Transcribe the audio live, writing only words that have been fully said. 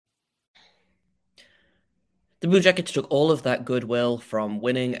The Blue Jackets took all of that goodwill from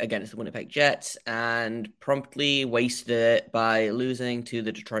winning against the Winnipeg Jets and promptly wasted it by losing to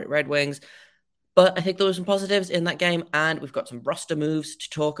the Detroit Red Wings. But I think there were some positives in that game, and we've got some roster moves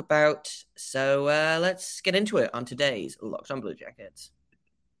to talk about. So let's get into it on today's Locked On Blue Jackets.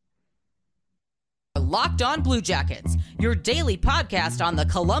 Locked On Blue Jackets, your daily podcast on the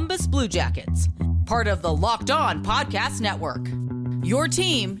Columbus Blue Jackets, part of the Locked On Podcast Network. Your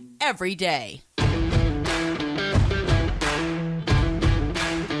team every day.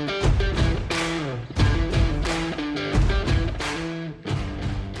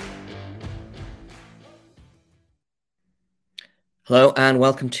 Hello and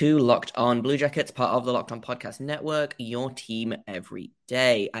welcome to Locked On Blue Jackets, part of the Locked On Podcast Network, your team every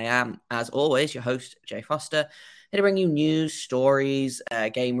day. I am, as always, your host, Jay Foster, here to bring you news, stories,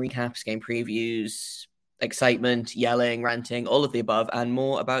 game recaps, game previews, excitement, yelling, ranting, all of the above, and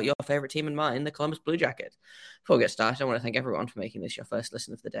more about your favorite team and mine, the Columbus Blue Jackets. Before we get started, I want to thank everyone for making this your first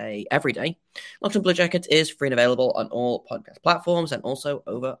listen of the day every day. Locked On Blue Jackets is free and available on all podcast platforms and also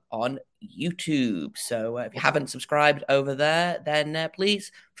over on YouTube. So if you haven't subscribed over there, then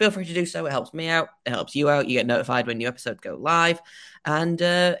please feel free to do so. It helps me out. It helps you out. You get notified when new episodes go live, and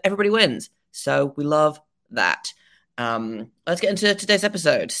everybody wins. So we love that. Let's get into today's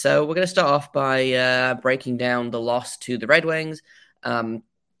episode. So we're going to start off by breaking down the loss to the Red Wings.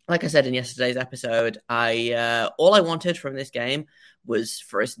 Like I said in yesterday's episode, all I wanted from this game was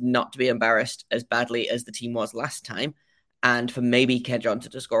for us not to be embarrassed as badly as the team was last time, and for maybe Kent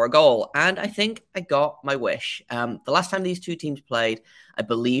Johnson to score a goal. And I think I got my wish. The last time these two teams played, I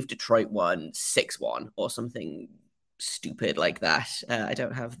believe Detroit won 6-1 or something stupid like that. I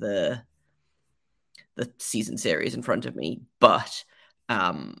don't have the season series in front of me, but they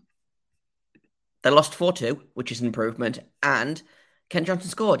lost 4-2, which is an improvement, and Kent Johnson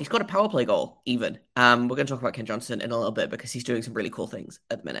scored. He scored a power play goal, even. We're going to talk about Kent Johnson in a little bit because he's doing some really cool things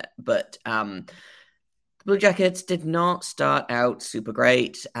at the minute. But the Blue Jackets did not start out super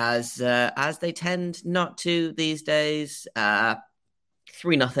great, as they tend not to these days.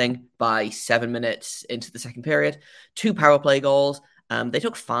 3-0 by 7 minutes into the second period. 2 power play goals. They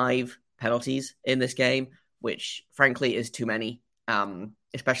took 5 penalties in this game, which frankly is too many.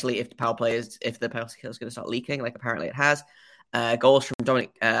 Especially if the penalty kill is going to start leaking, like apparently it has. Goals from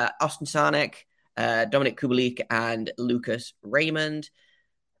Austin Czarnik, Dominic Kubalik, and Lucas Raymond.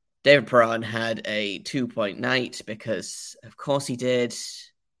 David Perron had a 2-point night because, of course, he did.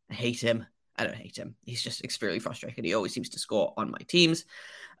 I hate him. I don't hate him. He's just extremely frustrating. He always seems to score on my teams.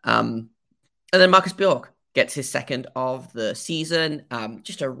 And then Marcus Bjork gets his second of the season.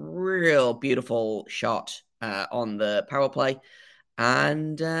 Just a real beautiful shot on the power play.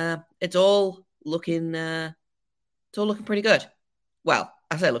 And it's all looking pretty good. Well,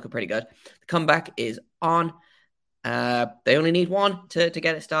 I say looking pretty good. The comeback is on. They only need one to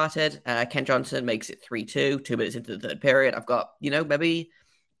get it started. Kent Johnson makes it 3-2, 2 minutes into the third period. I've got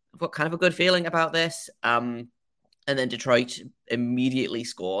kind of a good feeling about this. And then Detroit immediately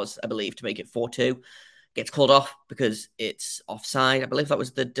scores, I believe, to make it 4-2. Gets called off because it's offside. I believe that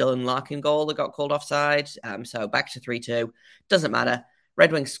was the Dylan Larkin goal that got called offside. So back to 3-2. Doesn't matter.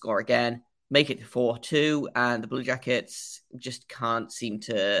 Red Wings score again, make it 4-2, and the Blue Jackets just can't seem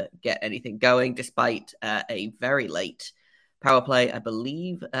to get anything going despite a very late power play. I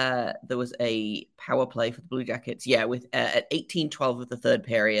believe there was a power play for the Blue Jackets. Yeah, with at 18-12 of the third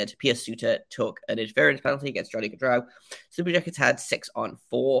period, Piers Suter took an interference penalty against Johnny Gaudreau. So the Blue Jackets had 6-on-4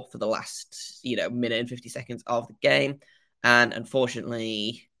 for the last minute and 50 seconds of the game, and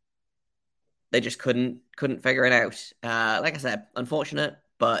unfortunately, they just couldn't figure it out. Like I said, unfortunate,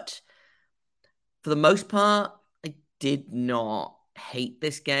 but for the most part, I did not hate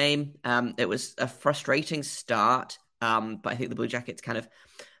this game. It was a frustrating start. But I think the Blue Jackets kind of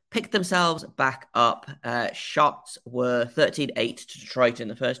picked themselves back up. Shots were 13-8 to Detroit in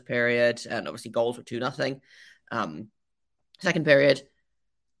the first period, and obviously goals were 2-0. Second period,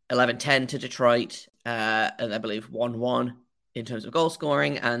 11-10 to Detroit, and I believe 1-1 in terms of goal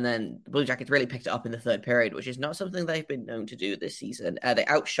scoring. And then the Blue Jackets really picked it up in the third period, which is not something they've been known to do this season. They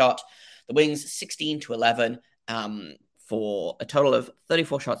outshot the Wings 16-11. For a total of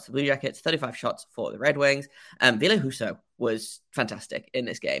 34 shots to the Blue Jackets, 35 shots for the Red Wings. Ville Husso was fantastic in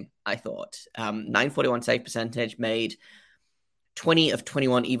this game, I thought. 941 save percentage, made 20 of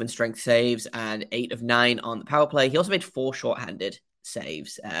 21 even strength saves and 8 of 9 on the power play. He also made 4 shorthanded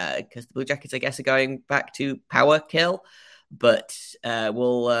saves because the Blue Jackets, I guess, are going back to power kill. But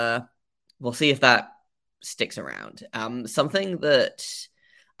we'll see if that sticks around. Something that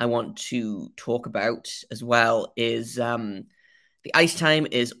I want to talk about as well is the ice time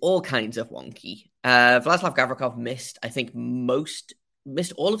is all kinds of wonky Vladislav Gavrikov missed, I think, missed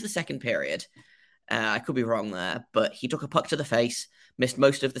all of the second period. I could be wrong there, but he took a puck to the face, missed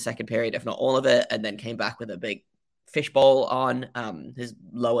most of the second period, if not all of it, and then came back with a big fishbowl on. His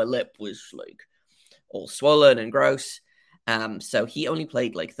lower lip was like all swollen and gross. So he only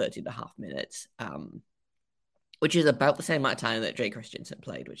played like 13 and a half minutes, which is about the same amount of time that Jay Christensen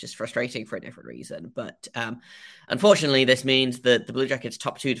played, which is frustrating for a different reason. But unfortunately, this means that the Blue Jackets'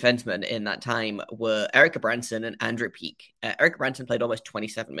 top two defensemen in that time were Erik Gudbranson and Andrew Peeke. Erik Gudbranson played almost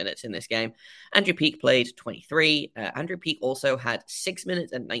 27 minutes in this game. Andrew Peeke played 23. Andrew Peeke also had 6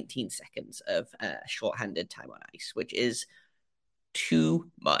 minutes and 19 seconds of shorthanded time on ice, which is too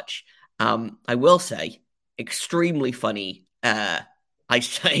much. I will say, extremely funny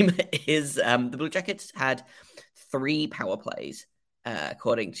ice time is the Blue Jackets had 3 power plays,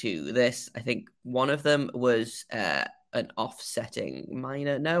 according to this. I think one of them was an offsetting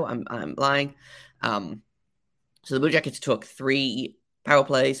minor. No, I'm lying. So the Blue Jackets took 3 power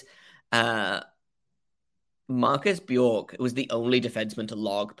plays. Marcus Bjork was the only defenseman to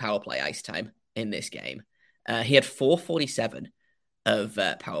log power play ice time in this game. He had 4:47 of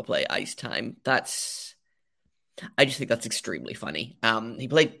power play ice time. I just think that's extremely funny. He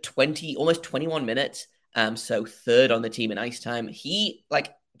played almost 21 minutes. So third on the team in ice time. He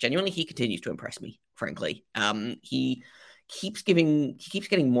genuinely continues to impress me, frankly. He keeps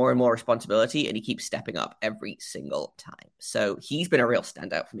getting more and more responsibility, and he keeps stepping up every single time. So he's been a real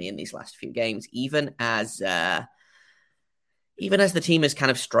standout for me in these last few games, even as the team is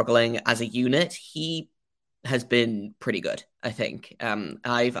kind of struggling as a unit. He has been pretty good, I think.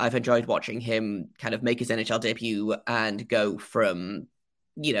 I've enjoyed watching him kind of make his NHL debut and go from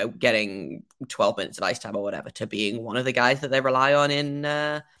getting 12 minutes of ice time or whatever to being one of the guys that they rely on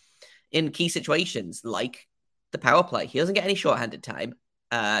in key situations like the power play. He doesn't get any shorthanded time.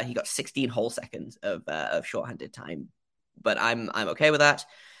 He got 16 whole seconds of shorthanded time, but I'm okay with that.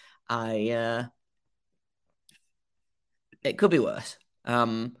 It could be worse.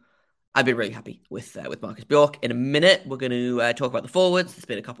 I've been really happy with Marcus Bjork. In a minute, we're going to talk about the forwards. There's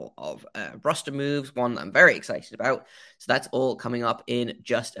been a couple of roster moves, one that I'm very excited about. So that's all coming up in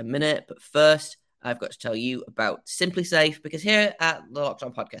just a minute. But first, I've got to tell you about SimpliSafe, because here at the Locked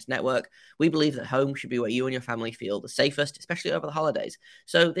On Podcast Network, we believe that home should be where you and your family feel the safest, especially over the holidays.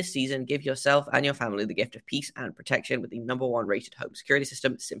 So this season, give yourself and your family the gift of peace and protection with the #1 rated home security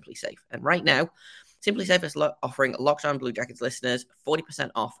system, SimpliSafe. And right now, SimpliSafe is offering Locked On Blue Jackets listeners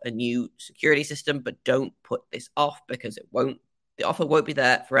 40% off a new security system, but don't put this off because the offer won't be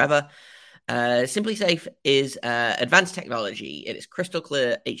there forever. SimpliSafe is advanced technology. It is crystal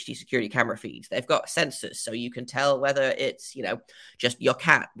clear HD security camera feeds. They've got sensors, so you can tell whether it's, just your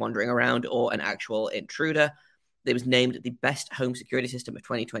cat wandering around or an actual intruder. It was named the best home security system of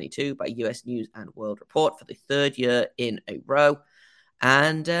 2022 by US News and World Report for the 3rd year in a row.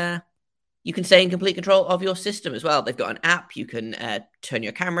 And you can stay in complete control of your system as well. They've got an app. You can turn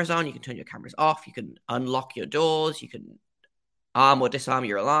your cameras on. You can turn your cameras off. You can unlock your doors. You can arm or disarm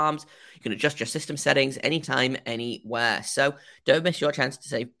your alarms. You can adjust your system settings anytime, anywhere. So don't miss your chance to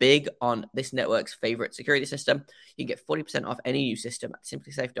save big on this network's favorite security system. You can get 40% off any new system at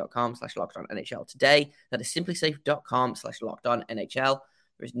simplisafe.com/lockedonnhl today. That is simplisafe.com/lockedonnhl.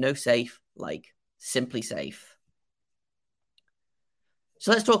 There is no safe like SimpliSafe.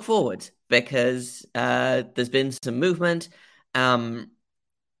 So let's talk forward, because there's been some movement. It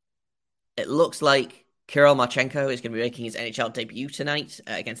looks like Kirill Marchenko is going to be making his NHL debut tonight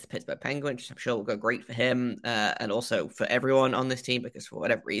against the Pittsburgh Penguins, which I'm sure will go great for him and also for everyone on this team, because for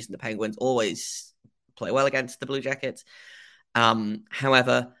whatever reason, the Penguins always play well against the Blue Jackets.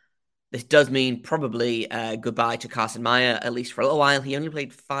 However, this does mean probably goodbye to Carson Meyer, at least for a little while. He only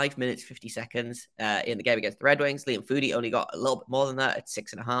played 5 minutes, 50 seconds in the game against the Red Wings. Liam Foudy only got a little bit more than that at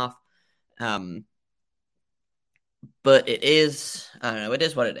 6.5. But it is, I don't know, it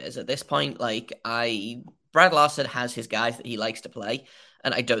is what it is. At this point, Brad Larson has his guys that he likes to play,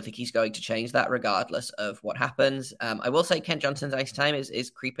 and I don't think he's going to change that regardless of what happens. I will say Kent Johnson's ice time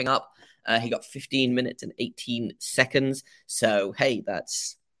is creeping up. He got 15 minutes and 18 seconds. So, hey,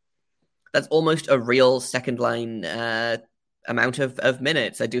 that's almost a real second line amount of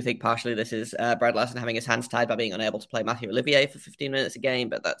minutes. I do think partially this is Brad Larson having his hands tied by being unable to play Mathieu Olivier for 15 minutes a game,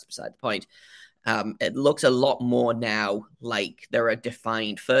 but that's beside the point. It looks a lot more now like there are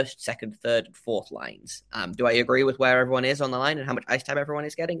defined first, second, third, and fourth lines. Do I agree with where everyone is on the line and how much ice time everyone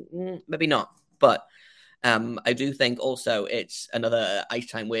is getting? Maybe not. But I do think also it's another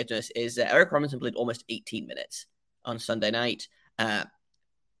ice time weirdness is Eric Robinson played almost 18 minutes on Sunday night. 5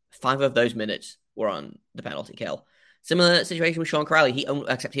 of those minutes were on the penalty kill. Similar situation with Sean Crowley.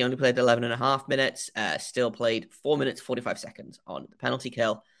 Except he only played 11 and a half minutes, still played 4 minutes, 45 seconds on the penalty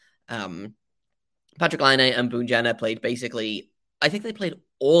kill. Patrick Laine and Boone Jenner played basically, I think they played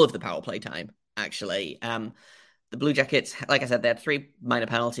all of the power play time, actually. The Blue Jackets, like I said, they had 3 minor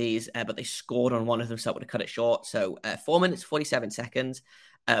penalties, but they scored on one of them, so that would have cut it short. So 4 minutes, 47 seconds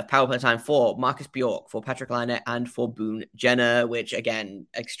of power play time for Marcus Bjork, for Patrick Laine, and for Boone Jenner, which, again,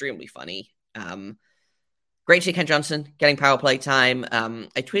 extremely funny. Great to see Kent Johnson getting power play time.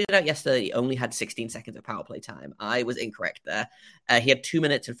 I tweeted out yesterday he only had 16 seconds of power play time. I was incorrect there. He had 2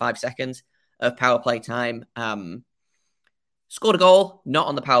 minutes and 5 seconds of power play time. Scored a goal, not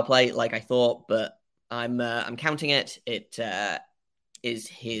on the power play like I thought, but I'm counting it. It is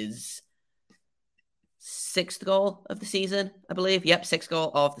his 6th goal of the season, I believe. Yep, 6th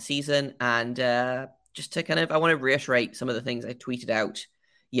goal of the season. And just to I want to reiterate some of the things I tweeted out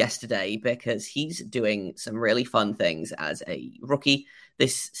yesterday, because he's doing some really fun things as a rookie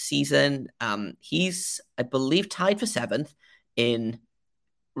this season. He's, I believe, tied for 7th in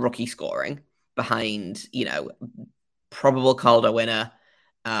rookie scoring behind, probable Calder winner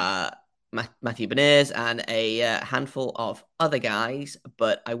Matthew Beniers and a handful of other guys.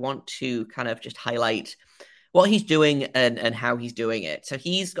 But I want to kind of just highlight what he's doing and how he's doing it. So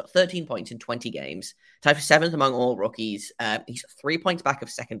he's got 13 points in 20 games, tied for 7th among all rookies. He's 3 points back of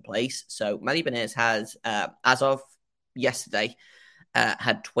 2nd place. So Matthew Beniers has, as of yesterday,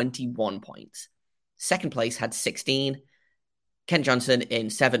 had 21 points. 2nd place had 16. Kent Johnson in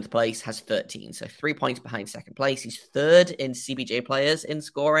 7th place has 13, so 3 points behind 2nd place. He's 3rd in CBJ players in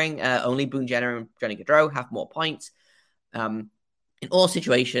scoring. Only Boone Jenner and Johnny Gaudreau have more points. In all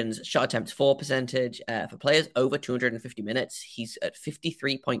situations, shot attempts for percentage for players over 250 minutes, he's at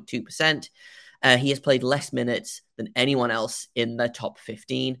 53.2%. He has played less minutes than anyone else in the top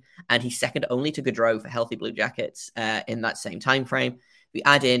 15, and he's second only to Gaudreau for healthy Blue Jackets in that same time frame. We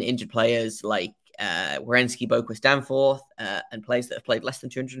add in injured players like Werenski, Boquist, Danforth, and players that have played less than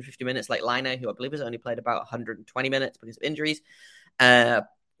 250 minutes, like Laine, who I believe has only played about 120 minutes because of injuries.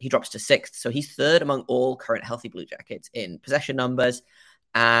 He drops to 6th. So he's 3rd among all current healthy Blue Jackets in possession numbers.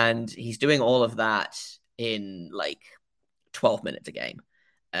 And he's doing all of that in 12 minutes a game.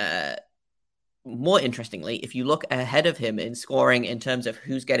 More interestingly, if you look ahead of him in scoring in terms of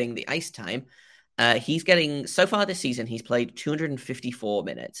who's getting the ice time, he's getting, so far this season, he's played 254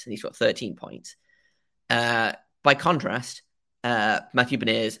 minutes and he's got 13 points. By contrast, Matthew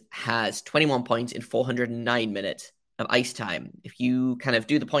Beniers has 21 points in 409 minutes of ice time. If you kind of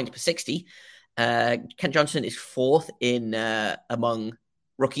do the points per 60, Kent Johnson is 4th in among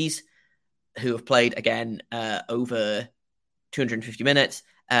rookies who have played, again, over 250 minutes.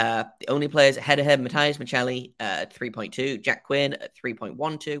 The only players ahead of him, Matthias Michelli at 3.2, Jack Quinn at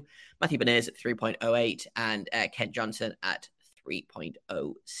 3.12, Matthew Beniers at 3.08, and Kent Johnson at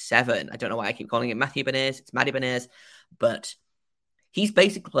 3.07. I don't know why I keep calling him Matthew Beniers. It's Matty Beniers, but he's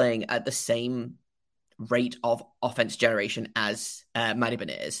basically playing at the same rate of offense generation as Matty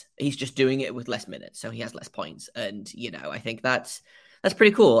Beniers. He's just doing it with less minutes, so he has less points. And, I think that's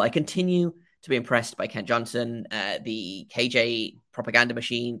pretty cool. I continue to be impressed by Kent Johnson. The KJ propaganda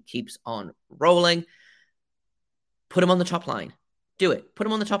machine keeps on rolling. Put him on the top line. Do it. Put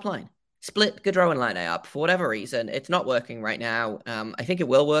him on the top line. Split Gaudreau and Laine up for whatever reason. It's not working right now. I think it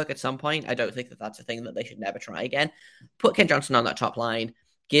will work at some point. I don't think that that's a thing that they should never try again. Put Kent Johnson on that top line.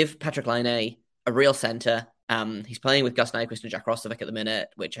 Give Patrick Laine a real center. He's playing with Gus Nyquist and Jack Roslovic at the minute,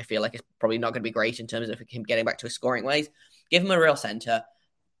 which I feel like is probably not going to be great in terms of him getting back to his scoring ways. Give him a real center.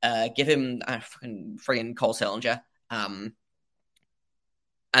 Give him a friggin' Cole Sillinger. And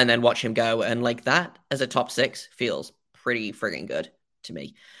then watch him go. And that as a top 6 feels pretty friggin' good to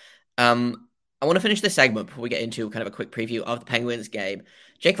me. I want to finish this segment before we get into kind of a quick preview of the Penguins game.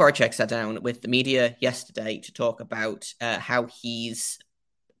 Jake Voracek sat down with the media yesterday to talk about how he's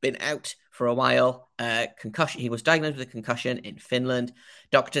been out for a while. Concussion. He was diagnosed with a concussion in Finland.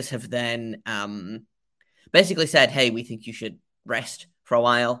 Doctors have then basically said, hey, we think you should rest for a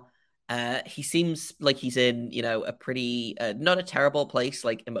while. He seems like he's in, a pretty, not a terrible place,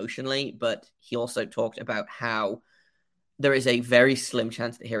 emotionally, but he also talked about how there is a very slim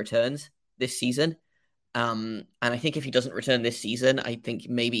chance that he returns this season. And I think if he doesn't return this season, I think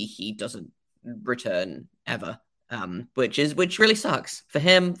maybe he doesn't return ever, which really sucks for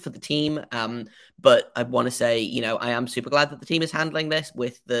him, for the team. But I want to say, I am super glad that the team is handling this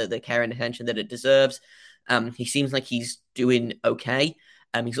with the care and attention that it deserves. He seems like he's doing okay.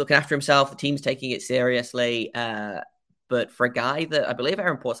 He's looking after himself. The team's taking it seriously. But for a guy that I believe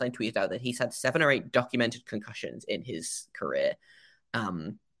Aaron Portzline tweeted out that he's had 7 or 8 documented concussions in his career.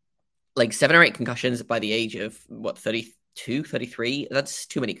 like 7 or 8 concussions by the age of 32, 33. That's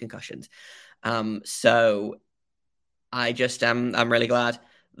too many concussions. So I just I'm really glad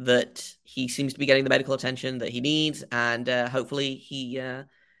that he seems to be getting the medical attention that he needs, and hopefully he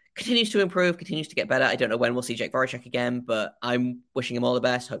continues to improve, continues to get better. I don't know when we'll see Jake Voracek again, but I'm wishing him all the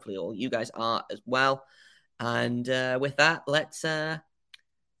best. Hopefully, all you guys are as well. And with that, let's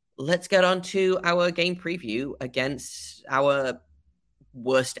get on to our game preview against our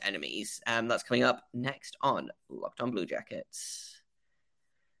worst enemies. That's coming up next on Locked On Blue Jackets.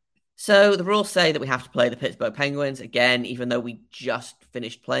 So the rules say that we have to play the Pittsburgh Penguins again, even though we just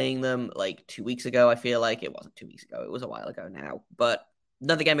finished playing them like 2 weeks ago. I feel like it wasn't 2 weeks ago; it was a while ago now. But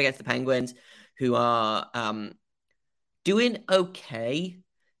another game against the Penguins, who are doing okay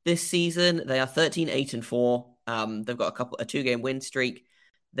this season. They are 13-8-4. They've got a 2-game win streak.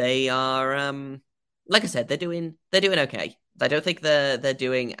 They are, like I said, they're doing okay. I don't think they're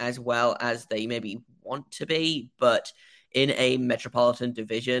doing as well as they maybe want to be, but in a metropolitan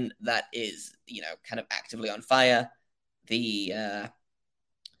division that is, kind of actively on fire, the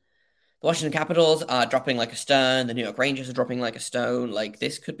Washington Capitals are dropping like a stone. The New York Rangers are dropping like a stone. Like,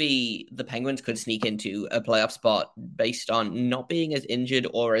 this could be, the Penguins could sneak into a playoff spot based on not being as injured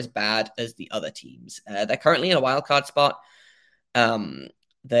or as bad as the other teams. They're currently in a wild card spot.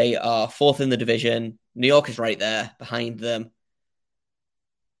 They are 4th in the division. New York is right there behind them.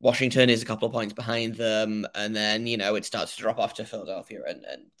 Washington is a couple of points behind them. And then, it starts to drop off to Philadelphia and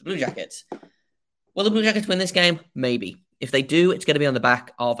the Blue Jackets. Will the Blue Jackets win this game? Maybe. If they do, it's going to be on the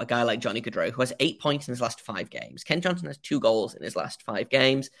back of a guy like Johnny Gaudreau, who has 8 points in his last 5 games. Kent Johnson has 2 goals in his last 5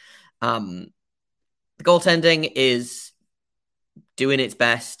 games. The goaltending is doing its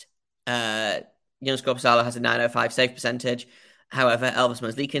best. Jonas Korpisalo has a .905 save percentage. However, Elvis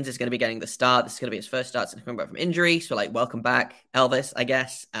Merzlikins is going to be getting the start. This is going to be his first start since coming back from injury. So, welcome back, Elvis, I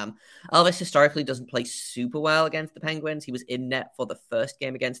guess. Elvis historically doesn't play super well against the Penguins. He was in net for the first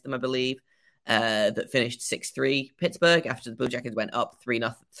game against them, I believe, that finished 6-3 Pittsburgh after the Blue Jackets went up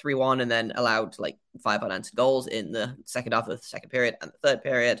 3-1 and then allowed 5 unanswered goals in the second half of the second period and the third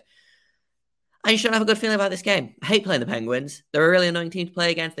period. I just don't have a good feeling about this game. I hate playing the Penguins. They're a really annoying team to play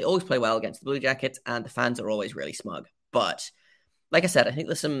against. They always play well against the Blue Jackets, and the fans are always really smug. But like I said, I think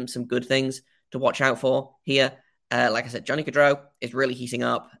there's some good things to watch out for here. Like I said, Johnny Gaudreau is really heating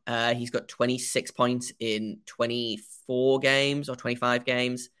up. He's got 26 points in 24 games or 25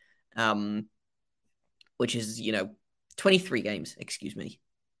 games, which is, 23 games, excuse me.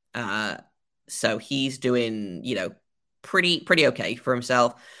 So he's doing, pretty okay for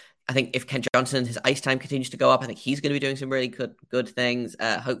himself. I think if Kent Johnson, his ice time continues to go up, I think he's going to be doing some really good things.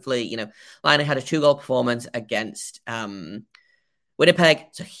 Hopefully, Laine had a 2-goal performance against Winnipeg,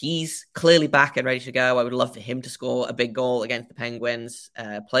 so he's clearly back and ready to go. I would love for him to score a big goal against the Penguins.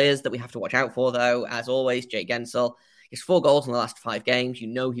 Players that we have to watch out for, though, as always, Jake Guentzel. He has 4 goals in the last 5 games. He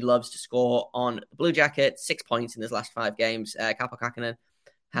loves to score on the Blue Jackets. 6 points in his last 5 games. Kaapo Kähkönen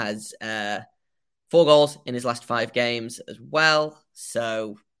has 4 goals in his last 5 games as well.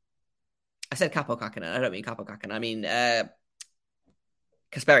 So I said Kaapo Kähkönen. I don't mean Kaapo Kähkönen. I mean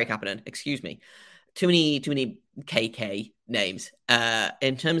Kasperi Kapanen. Excuse me. Too many KK names.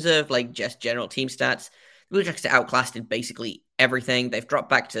 In terms of just general team stats, the Blue Jackets are outclassed in basically everything. They've dropped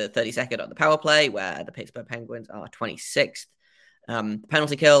back to 32nd on the power play, where the Pittsburgh Penguins are 26th. The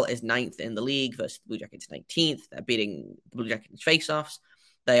penalty kill is 9th in the league versus the Blue Jackets 19th. They're beating the Blue Jackets faceoffs.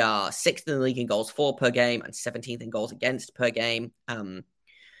 They are 6th in the league in goals for per game and 17th in goals against per game.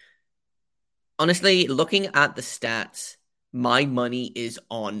 Honestly, looking at the stats, my money is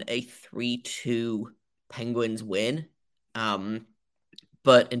on a 3-2 Penguins win.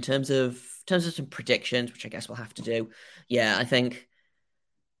 But in terms of some predictions, which I guess we'll have to do, yeah, I think,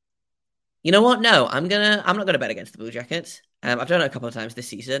 you know what? No, I'm not gonna bet against the Blue Jackets. I've done it a couple of times this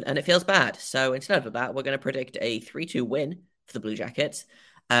season, and it feels bad. So instead of that, we're going to predict a 3-2 win for the Blue Jackets.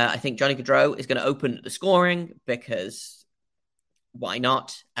 I think Johnny Gaudreau is going to open the scoring because why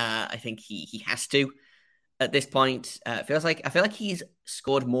not? I think he has to. At this point, I feel like he's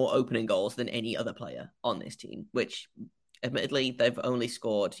scored more opening goals than any other player on this team, which admittedly they've only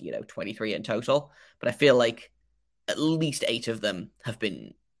scored 23 in total, but I feel like at least 8 of them have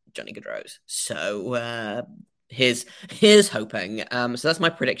been Johnny Gaudreau's. So here's hoping. So that's my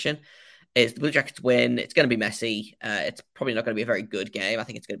prediction. Is the Blue Jackets win? It's going to be messy. It's probably not going to be a very good game. I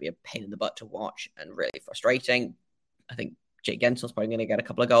think it's going to be a pain in the butt to watch and really frustrating. I think Jake Guentzel's probably going to get a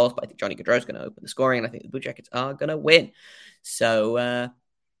couple of goals, but I think Johnny Gaudreau's going to open the scoring, and I think the Blue Jackets are going to win. So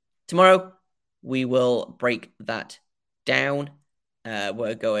tomorrow we will break that down.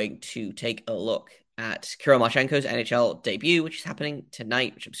 We're going to take a look at Kirill Marchenko's NHL debut, which is happening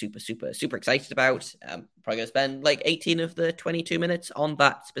tonight, which I'm super excited about. Probably going to spend like 18 of the 22 minutes on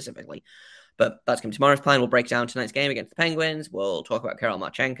that specifically. But that's going to be tomorrow's plan. We'll break down tonight's game against the Penguins. We'll talk about Kirill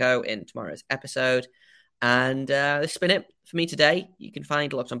Marchenko in tomorrow's episode. And this has been it for me today. You can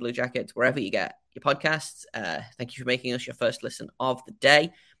find Locked on Blue Jackets wherever you get your podcasts. Thank you for making us your first listen of the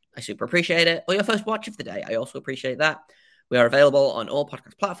day. I super appreciate it. Or your first watch of the day. I also appreciate that. We are available on all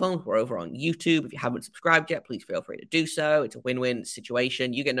podcast platforms. We're over on YouTube. If you haven't subscribed yet, please feel free to do so. It's a win-win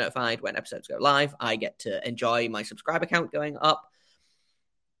situation. You get notified when episodes go live. I get to enjoy my subscriber count going up.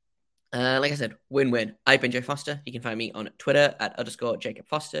 Like I said, win-win. I've been Joe Foster. You can find me on Twitter at _Jacob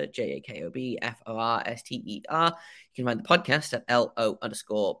Foster, JAKOBFORSTER. You can find the podcast at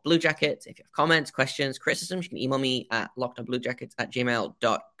LO_Blue Jackets. If you have comments, questions, criticisms, you can email me at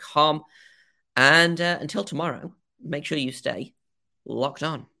lockedonbluejackets@gmail.com. And until tomorrow, make sure you stay locked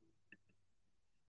on.